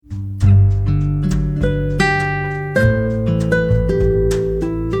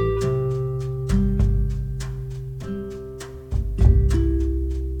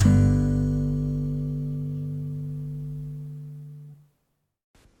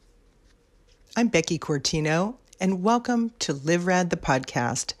I'm Becky Cortino, and welcome to Live Rad the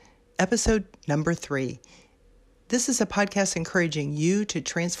podcast, episode number 3. This is a podcast encouraging you to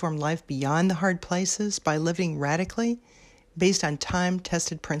transform life beyond the hard places by living radically based on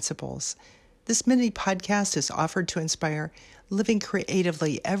time-tested principles. This mini podcast is offered to inspire living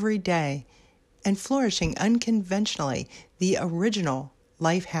creatively every day and flourishing unconventionally, the original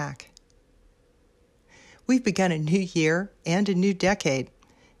life hack. We've begun a new year and a new decade.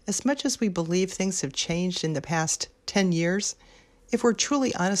 As much as we believe things have changed in the past 10 years, if we're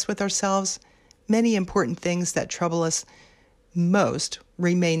truly honest with ourselves, many important things that trouble us most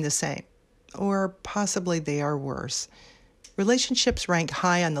remain the same, or possibly they are worse. Relationships rank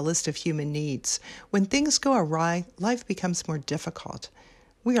high on the list of human needs. When things go awry, life becomes more difficult.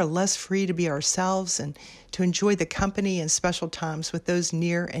 We are less free to be ourselves and to enjoy the company and special times with those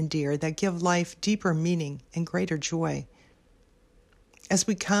near and dear that give life deeper meaning and greater joy. As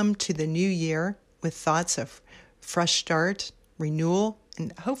we come to the new year with thoughts of fresh start, renewal,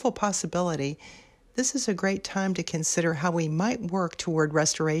 and hopeful possibility, this is a great time to consider how we might work toward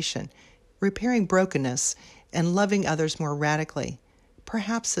restoration, repairing brokenness, and loving others more radically,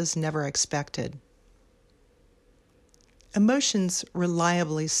 perhaps as never expected. Emotions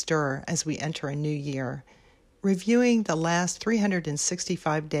reliably stir as we enter a new year. Reviewing the last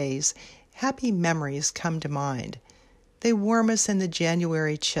 365 days, happy memories come to mind. They warm us in the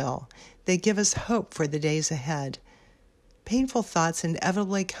January chill. They give us hope for the days ahead. Painful thoughts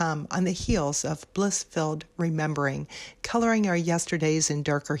inevitably come on the heels of bliss-filled remembering, coloring our yesterdays in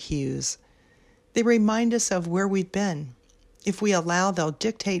darker hues. They remind us of where we've been. If we allow, they'll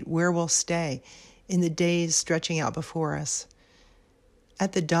dictate where we'll stay in the days stretching out before us.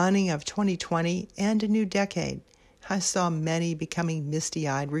 At the dawning of 2020 and a new decade, I saw many becoming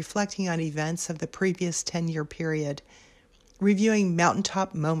misty-eyed, reflecting on events of the previous 10-year period, reviewing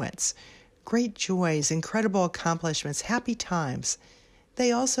mountaintop moments, great joys, incredible accomplishments, happy times.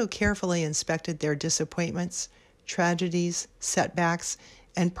 They also carefully inspected their disappointments, tragedies, setbacks,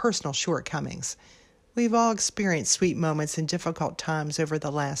 and personal shortcomings. We've all experienced sweet moments and difficult times over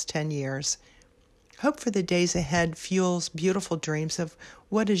the last 10 years. Hope for the days ahead fuels beautiful dreams of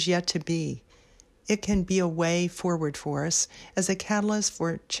what is yet to be. It can be a way forward for us as a catalyst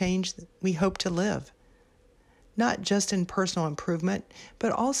for change we hope to live. Not just in personal improvement,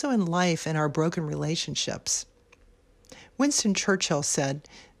 but also in life and our broken relationships. Winston Churchill said,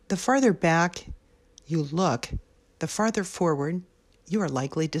 "The farther back you look, the farther forward you are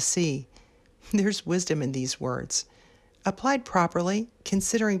likely to see." There's wisdom in these words. Applied properly,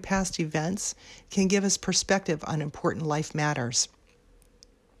 considering past events can give us perspective on important life matters.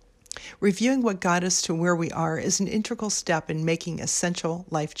 Reviewing what got us to where we are is an integral step in making essential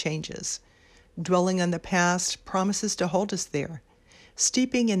life changes. Dwelling on the past promises to hold us there.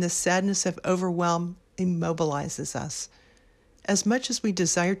 Steeping in the sadness of overwhelm immobilizes us. As much as we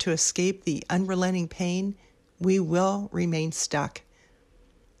desire to escape the unrelenting pain, we will remain stuck.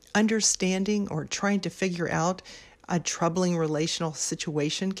 Understanding or trying to figure out a troubling relational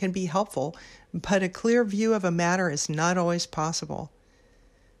situation can be helpful, but a clear view of a matter is not always possible.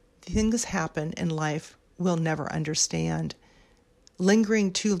 Things happen in life we'll never understand.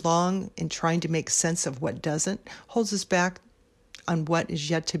 Lingering too long in trying to make sense of what doesn't holds us back on what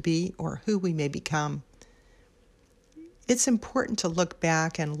is yet to be or who we may become. It's important to look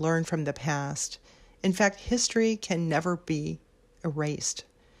back and learn from the past. In fact, history can never be erased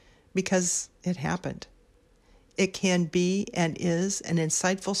because it happened. It can be and is an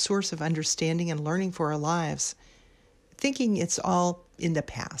insightful source of understanding and learning for our lives. Thinking it's all in the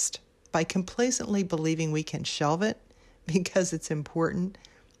past, by complacently believing we can shelve it because it's important,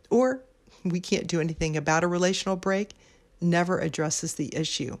 or we can't do anything about a relational break, never addresses the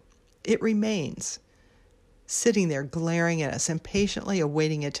issue. It remains, sitting there glaring at us, impatiently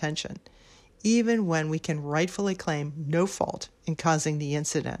awaiting attention, even when we can rightfully claim no fault in causing the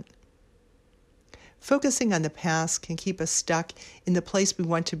incident. Focusing on the past can keep us stuck in the place we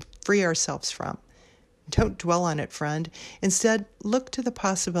want to free ourselves from. Don't dwell on it, friend. Instead, look to the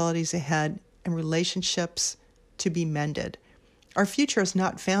possibilities ahead and relationships to be mended. Our future is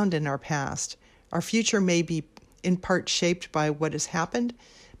not found in our past. Our future may be in part shaped by what has happened,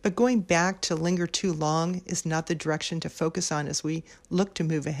 but going back to linger too long is not the direction to focus on as we look to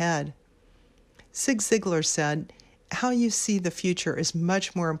move ahead. Zig Ziglar said, "How you see the future is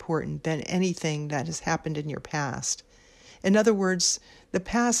much more important than anything that has happened in your past." In other words, the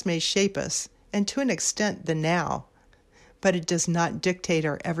past may shape us, and to an extent the now, but it does not dictate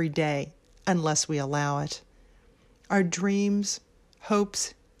our everyday unless we allow it. Our dreams,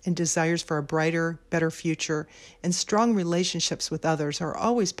 hopes, and desires for a brighter, better future and strong relationships with others are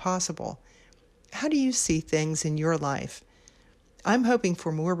always possible. How do you see things in your life? I'm hoping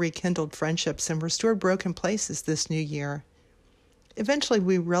for more rekindled friendships and restored broken places this new year. Eventually,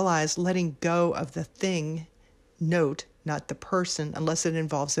 we realize letting go of the thing, note, not the person, unless it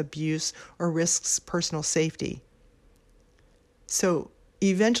involves abuse or risks personal safety. So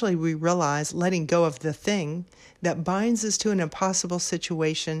eventually we realize letting go of the thing that binds us to an impossible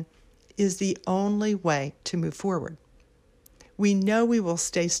situation is the only way to move forward. We know we will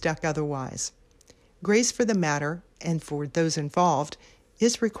stay stuck otherwise. Grace for the matter and for those involved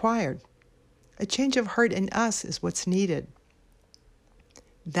is required. A change of heart in us is what's needed.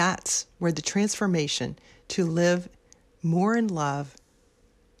 That's where the transformation to live more in love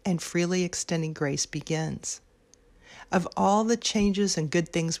and freely extending grace begins. Of all the changes and good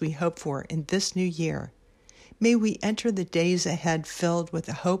things we hope for in this new year, may we enter the days ahead filled with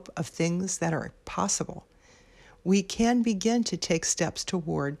the hope of things that are possible. We can begin to take steps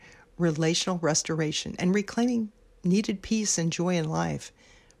toward relational restoration and reclaiming needed peace and joy in life.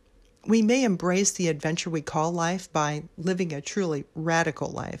 We may embrace the adventure we call life by living a truly radical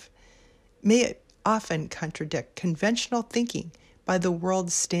life. May it often contradict conventional thinking by the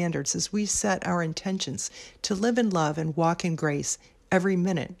world's standards as we set our intentions to live in love and walk in grace every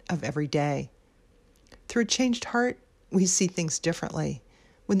minute of every day. Through a changed heart, we see things differently.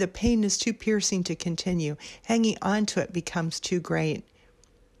 When the pain is too piercing to continue, hanging on to it becomes too great.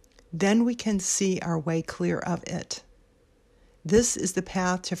 Then we can see our way clear of it. This is the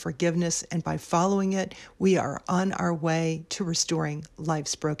path to forgiveness, and by following it, we are on our way to restoring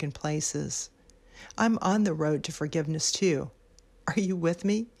life's broken places. I'm on the road to forgiveness too. Are you with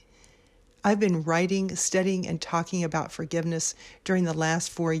me? I've been writing, studying, and talking about forgiveness during the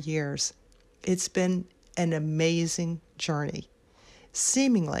last 4 years. It's been an amazing journey.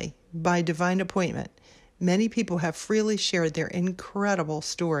 Seemingly, by divine appointment, many people have freely shared their incredible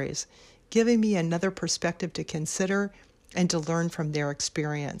stories, giving me another perspective to consider and to learn from their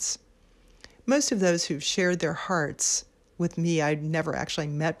experience. Most of those who've shared their hearts with me I'd never actually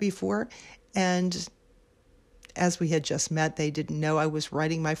met before, and as we had just met, they didn't know I was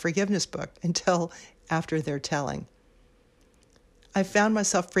writing my forgiveness book until after their telling. I found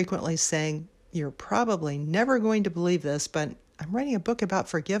myself frequently saying, "You're probably never going to believe this, but I'm writing a book about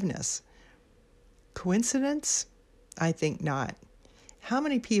forgiveness." Coincidence? I think not. How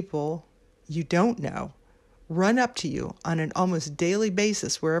many people you don't know run up to you on an almost daily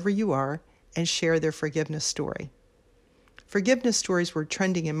basis wherever you are and share their forgiveness story? Forgiveness stories were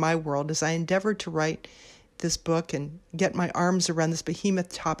trending in my world as I endeavored to write this book and get my arms around this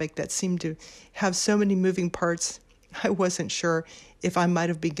behemoth topic that seemed to have so many moving parts. I wasn't sure if I might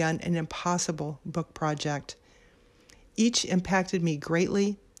have begun an impossible book project. Each impacted me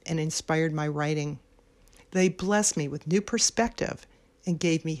greatly and inspired my writing. They blessed me with new perspective and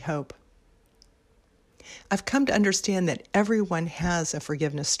gave me hope. I've come to understand that everyone has a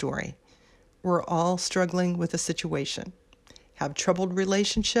forgiveness story. We're all struggling with a situation, have troubled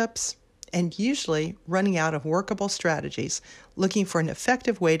relationships, and usually running out of workable strategies, looking for an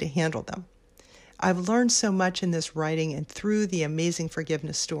effective way to handle them. I've learned so much in this writing and through the amazing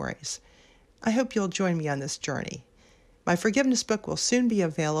forgiveness stories. I hope you'll join me on this journey. My forgiveness book will soon be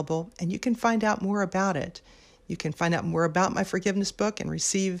available, and you can find out more about it. You can find out more about my forgiveness book and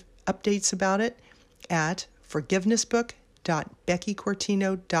receive updates about it at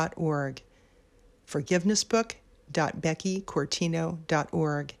forgivenessbook.beckycortino.org.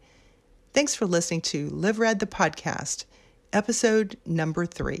 forgivenessbook.beckycortino.org. Thanks for listening to Live Rad the podcast, episode number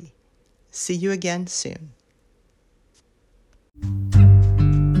 3. See you again soon.